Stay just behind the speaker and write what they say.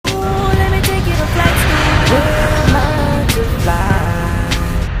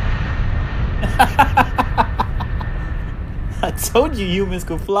I told you humans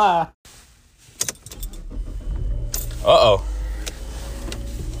could fly. Uh-oh.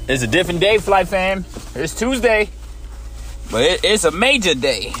 It's a different day, Flight Fam. It's Tuesday. But it's a major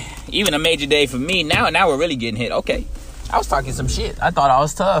day. Even a major day for me. Now we're really getting hit. Okay. I was talking some shit. I thought I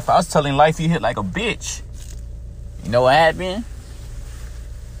was tough. I was telling life you hit like a bitch. You know what happened?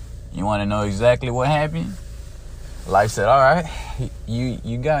 You want to know exactly what happened? Life said, all right,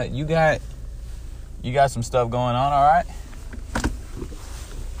 you got some stuff going on, all right?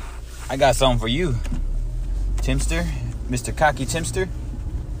 I got something for you, Timster, Mr. Cocky Timster.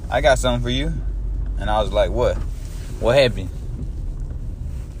 I got something for you. And I was like, what? What happened?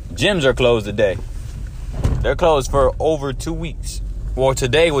 Gyms are closed today. They're closed for over 2 weeks. Well,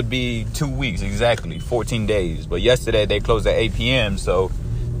 today would be 2 weeks, exactly, 14 days. But yesterday they closed at 8 p.m., so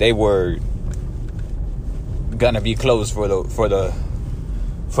they were gonna be closed for the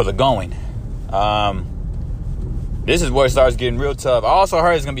going. This is where it starts getting real tough. I also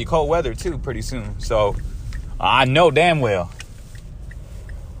heard it's gonna be cold weather too pretty soon. So I know damn well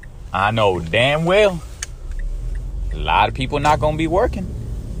a lot of people not gonna be working.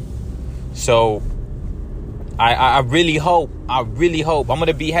 So I really hope I'm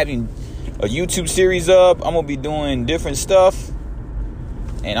gonna be having a YouTube series up. I'm gonna be doing different stuff,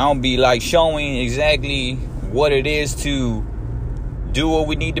 and I'm gonna be like showing exactly what it is to do what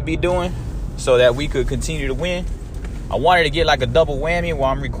we need to be doing so that we could continue to win. I wanted to get like a double whammy while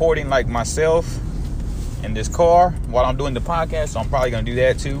I'm recording like myself in this car while I'm doing the podcast, so I'm probably gonna do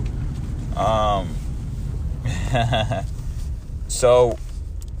that too. So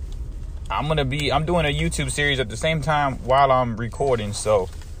I'm doing a YouTube series at the same time while I'm recording, so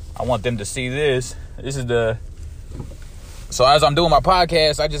I want them to see this. So as I'm doing my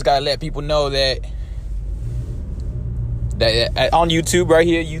podcast, I just gotta let people know that on YouTube, right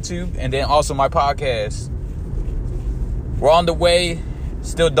here, YouTube, and then also my podcast. We're on the way.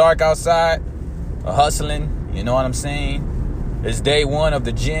 Still dark outside. Hustling. You know what I'm saying? It's day one of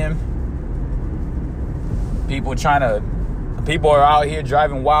the gym. People are out here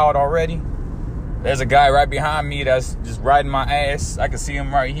driving wild already. There's a guy right behind me that's just riding my ass. I can see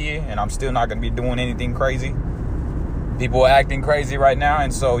him right here, and I'm still not gonna be doing anything crazy. People are acting crazy right now,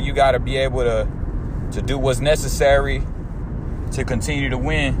 and so you gotta be able to do what's necessary to continue to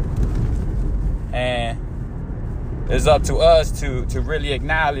win. And it's up to us to really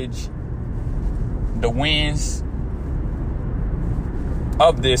acknowledge the wins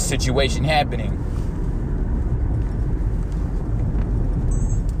of this situation happening.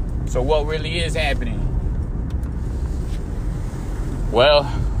 So what really is happening? Well,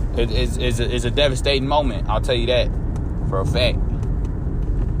 it's a devastating moment. I'll tell you that for a fact.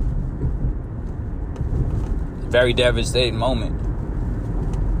 Very devastating moment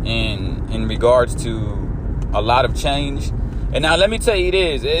in regards to a lot of change. And now let me tell you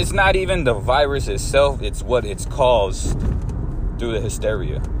this, it's not even the virus itself, it's what it's caused through the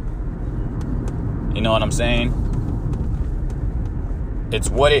hysteria. You know what I'm saying? It's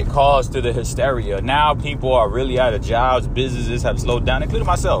what it caused through the hysteria. Now people are really out of jobs, businesses have slowed down, including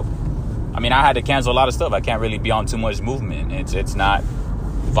myself. I mean, I had to cancel a lot of stuff. I can't really be on too much movement. It's not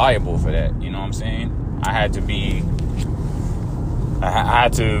viable for that, you know what I'm saying? I had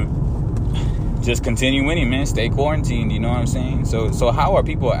to just continue winning, man. Stay quarantined, you know what I'm saying? So how are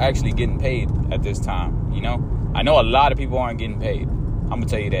people actually getting paid at this time, you know? I know a lot of people aren't getting paid. I'm going to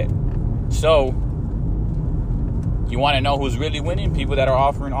tell you that. So, you want to know who's really winning? People that are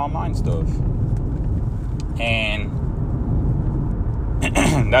offering online stuff. And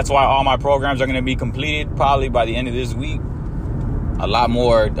that's why all my programs are going to be completed probably by the end of this week. A lot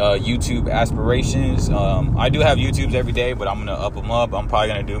more YouTube aspirations. I do have YouTubes every day, but I'm going to up them up. I'm probably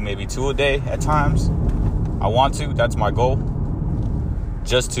going to do maybe 2 a day at times. I want to. That's my goal.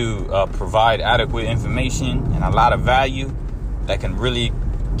 Just to provide adequate information and a lot of value that can really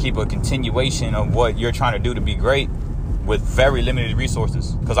keep a continuation of what you're trying to do to be great with very limited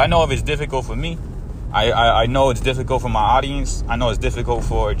resources. Because I know if it's difficult for me, I know it's difficult for my audience. I know it's difficult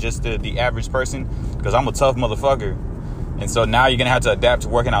for just the average person because I'm a tough motherfucker. And so now you're going to have to adapt to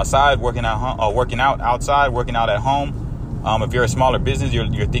working outside, working out outside, working out at home. If you're a smaller business,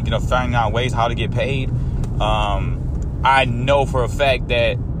 you're thinking of finding out ways how to get paid. I know for a fact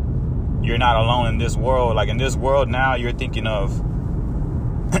that you're not alone in this world. Like in this world now, you're thinking of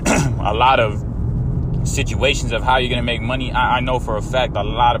a lot of situations of how you're going to make money. I know for a fact a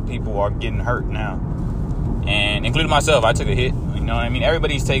lot of people are getting hurt now. And including myself, I took a hit. You know what I mean?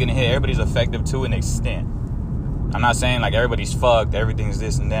 Everybody's taking a hit. Everybody's affected to an extent. I'm not saying like everybody's fucked, everything's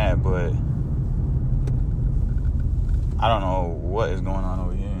this and that, but I don't know what is going on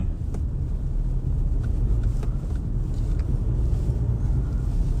over here.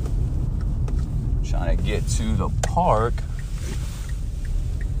 Trying to get to the park.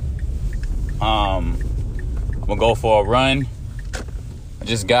 I'm gonna go for a run. I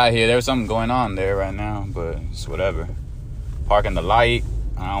just got here. There's something going on there right now, but it's whatever. Parking the light.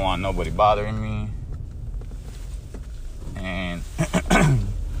 I don't want nobody bothering me. And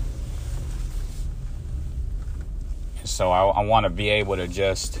so I want to be able to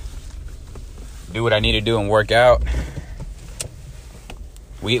just do what I need to do and work out.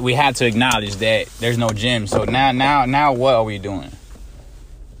 We had to acknowledge that there's no gym. So now what are we doing?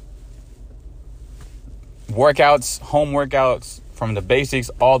 Workouts, home workouts, from the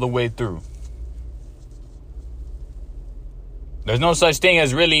basics all the way through. There's no such thing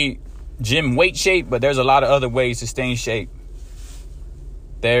as really gym weight shape, but there's a lot of other ways to stay in shape.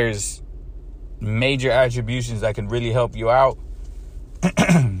 There's major attributions that can really help you out.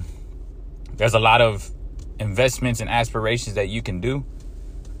 There's a lot of investments and aspirations that you can do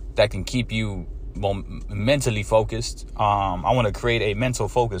that can keep you mentally focused. I want to create a mental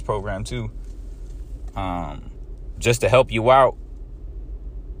focus program too. Just to help you out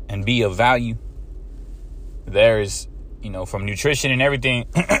and be of value. There's, from nutrition and everything.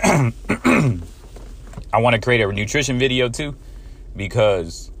 I want to create a nutrition video too,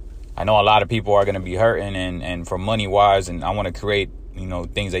 because I know a lot of people are going to be hurting and for money wise, and I want to create,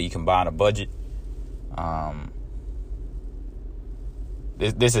 things that you can buy on a budget.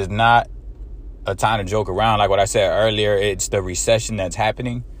 This is not a time to joke around. Like what I said earlier, it's the recession that's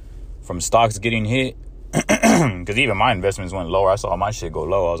happening from stocks getting hit. Because even my investments went lower. I saw my shit go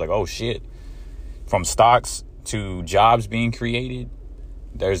low. I was like, oh shit. From stocks to jobs being created,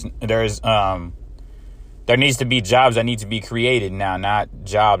 there needs to be jobs that need to be created now, not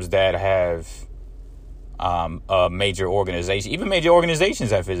jobs that have a major organization. Even major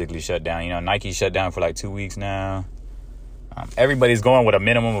organizations have physically shut down. Nike shut down for like 2 weeks now. Everybody's going with a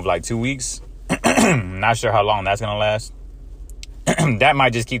minimum of like 2 weeks. Not sure how long that's gonna last. That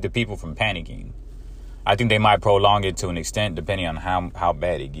might just keep the people from panicking. I think they might prolong it to an extent depending on how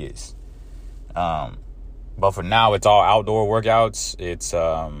bad it gets. But for now, it's all outdoor workouts. It's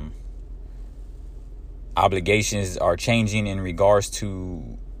obligations are changing in regards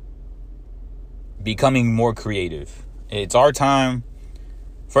to becoming more creative. It's our time.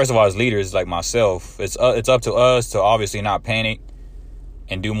 First of all, as leaders like myself, it's up to us to obviously not panic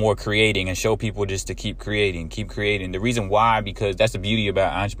and do more creating and show people just to keep creating. The reason why, because that's the beauty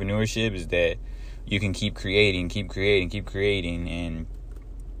about entrepreneurship, is that you can keep creating, and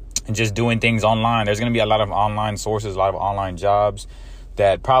just doing things online. There's going to be a lot of online sources, a lot of online jobs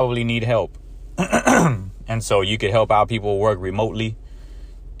that probably need help. And so you could help out people work remotely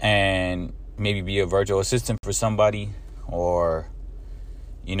and maybe be a virtual assistant for somebody, or,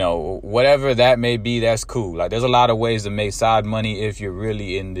 whatever that may be. That's cool. Like, there's a lot of ways to make side money if you're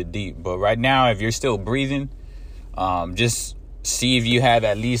really in the deep. But right now, if you're still breathing, just see if you have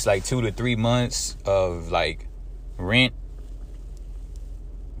at least like 2 to 3 months of like rent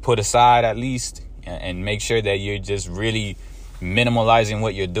put aside at least, and make sure that you're just really minimalizing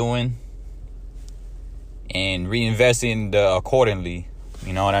what you're doing and reinvesting accordingly.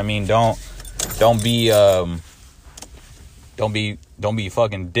 You know what I mean? Don't be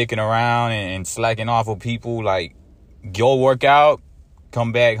fucking dicking around and slacking off with people. Like, go work out,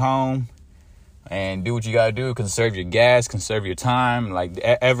 come back home, and do what you gotta do. Conserve your gas, conserve your time. Like,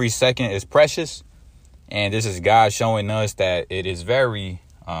 every second is precious, and this is God showing us that it is very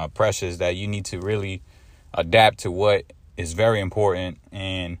precious, that you need to really adapt to what is very important.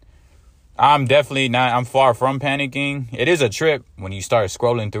 And I'm far from panicking. It is a trip when you start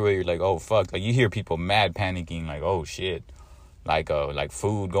scrolling through it. You're like, oh fuck. Like, you hear people mad panicking, like, oh shit, like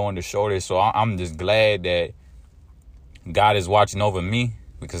food going to shortage. So I'm just glad that God is watching over me,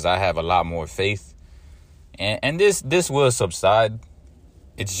 because I have a lot more faith, and this will subside.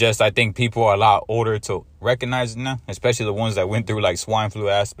 It's just, I think people are a lot older to recognize it now, especially the ones that went through like swine flu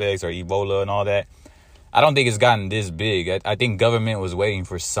aspects or Ebola and all that. I don't think it's gotten this big. I think government was waiting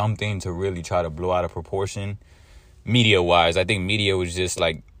for something to really try to blow out of proportion. Media-wise, I think media was just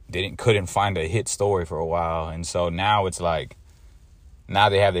like, couldn't find a hit story for a while. And so now it's like, now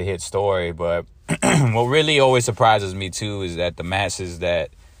they have the hit story. But what really always surprises me too is that the masses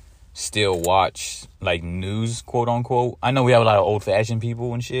that still watch like news, quote unquote. I know we have a lot of old-fashioned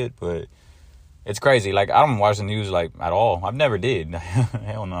people and shit, but it's crazy. Like, I don't watch the news like at all. I've never did.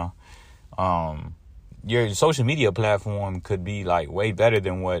 Hell no. Your social media platform could be like way better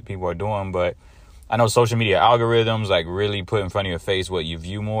than what people are doing, but I know social media algorithms like really put in front of your face what you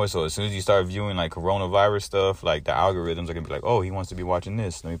view more. So as soon as you start viewing like coronavirus stuff, like the algorithms are gonna be like, oh, he wants to be watching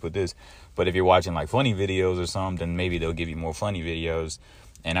this, let me put this. But if you're watching like funny videos or something, then maybe they'll give you more funny videos.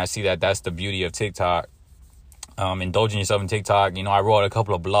 And I see that that's the beauty of TikTok. Indulging yourself in TikTok. You know, I wrote a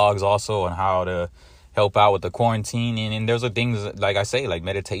couple of blogs also on how to help out with the quarantine. And those are things, like I say, like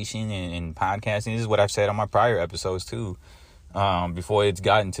meditation and podcasting. This is what I've said on my prior episodes too. Before it's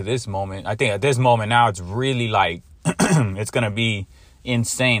gotten to this moment. I think at this moment now, it's really like, it's going to be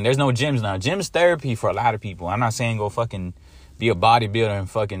insane. There's no gyms now. Gym's therapy for a lot of people. I'm not saying go fucking be a bodybuilder and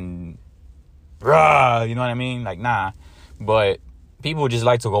fucking, rah, you know what I mean? Like, nah. But people just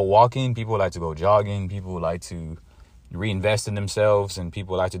like to go walking. People like to go jogging. People like to reinvest in themselves. And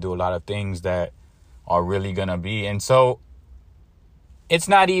people like to do a lot of things that are really going to be. And so it's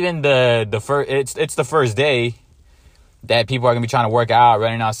not even the first, it's the first day that people are going to be trying to work out,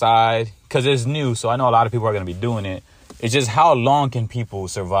 running outside, because it's new. So I know a lot of people are going to be doing it. It's just how long can people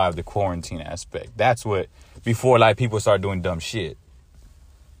survive the quarantine aspect? That's what, before like people start doing dumb shit.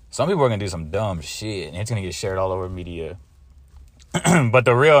 Some people are going to do some dumb shit and it's going to get shared all over media. But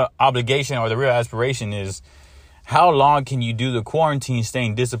the real obligation or the real aspiration is, how long can you do the quarantine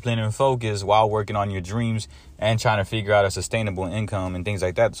staying disciplined and focused while working on your dreams and trying to figure out a sustainable income and things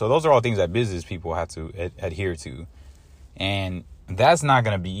like that? So those are all things that business people have to adhere to. And that's not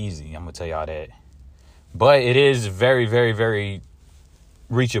going to be easy. I'm going to tell y'all that. But it is very, very, very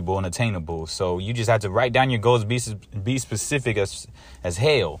reachable and attainable. So you just have to write down your goals, be specific as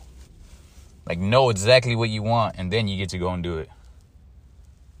hell. Like, know exactly what you want, and then you get to go and do it.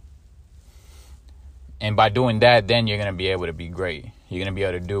 And by doing that, then you're going to be able to be great. You're going to be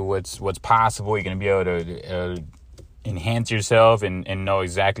able to do what's possible. You're going to be able to enhance yourself and know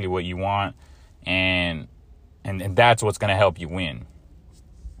exactly what you want. And that's what's going to help you win.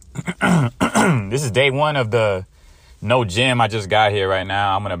 This is day one of the no gym. I just got here right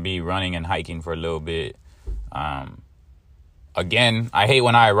now. I'm going to be running and hiking for a little bit. Again, I hate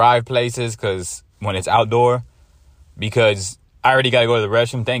when I arrive places when it's outdoor, because I already got to go to the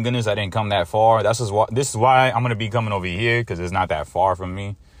restroom. Thank goodness I didn't come that far. This is why I'm going to be coming over here, because it's not that far from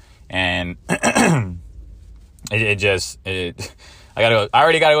me. And I already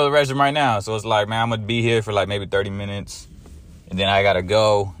got to go to the restroom right now. So it's like, man, I'm going to be here for like maybe 30 minutes. And then I got to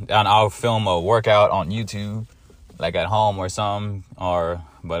go. And I'll film a workout on YouTube, like at home or something.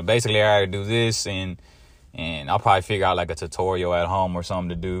 But basically I got to do this, and I'll probably figure out like a tutorial at home or something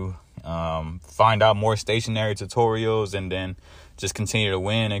to do. Find out more stationary tutorials, and then just continue to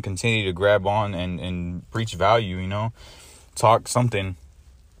win and continue to grab on and preach value, you know, talk something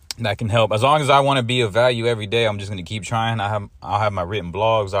that can help. As long as I want to be of value every day, I'm just going to keep trying. I'll have my written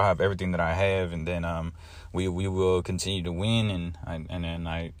blogs. I'll have everything that I have. And then, we will continue to win.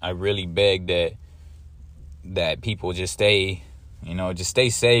 And I really beg that people just stay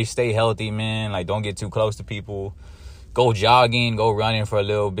safe, stay healthy, man. Like, don't get too close to people. Go jogging, go running for a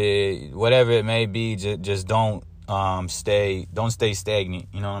little bit, whatever it may be. Just don't stay stagnant.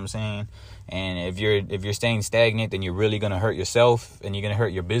 You know what I'm saying? And if you're staying stagnant, then you're really gonna hurt yourself, and you're gonna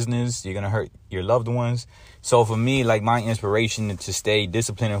hurt your business. You're gonna hurt your loved ones. So for me, like, my inspiration to stay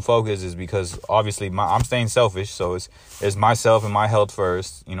disciplined and focused is because obviously I'm staying selfish. So it's myself and my health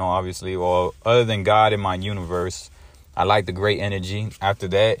first. You know, obviously, or other than God in my universe, I like the great energy. After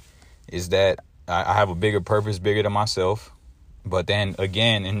that is that I have a bigger purpose, bigger than myself. But then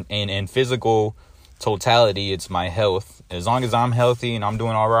again, in physical totality, it's my health. As long as I'm healthy and I'm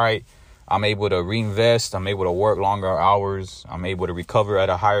doing all right, I'm able to reinvest. I'm able to work longer hours. I'm able to recover at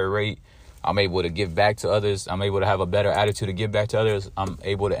a higher rate. I'm able to give back to others. I'm able to have a better attitude to give back to others. I'm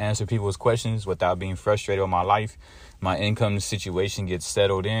able to answer people's questions without being frustrated with my life. My income situation gets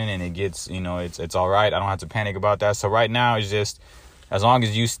settled in, and it gets, it's all right. I don't have to panic about that. So right now, it's just, as long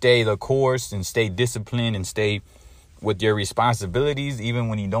as you stay the course and stay disciplined and stay with your responsibilities, even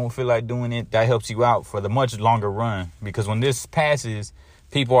when you don't feel like doing it, that helps you out for the much longer run. Because when this passes,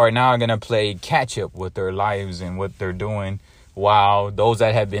 people are now going to play catch up with their lives and what they're doing, while those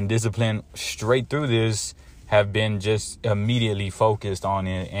that have been disciplined straight through this have been just immediately focused on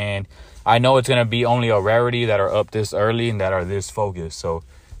it. And I know it's going to be only a rarity that are up this early and that are this focused. So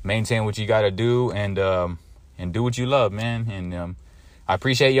maintain what you got to do, and do what you love, man. And I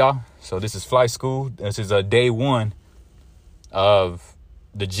appreciate y'all. So this is Flight School. This is day one of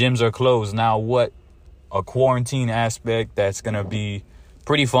the gyms are closed. Now what? A quarantine aspect that's going to be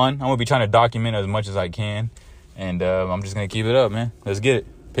pretty fun. I'm going to be trying to document as much as I can. And I'm just going to keep it up, man. Let's get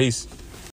it. Peace.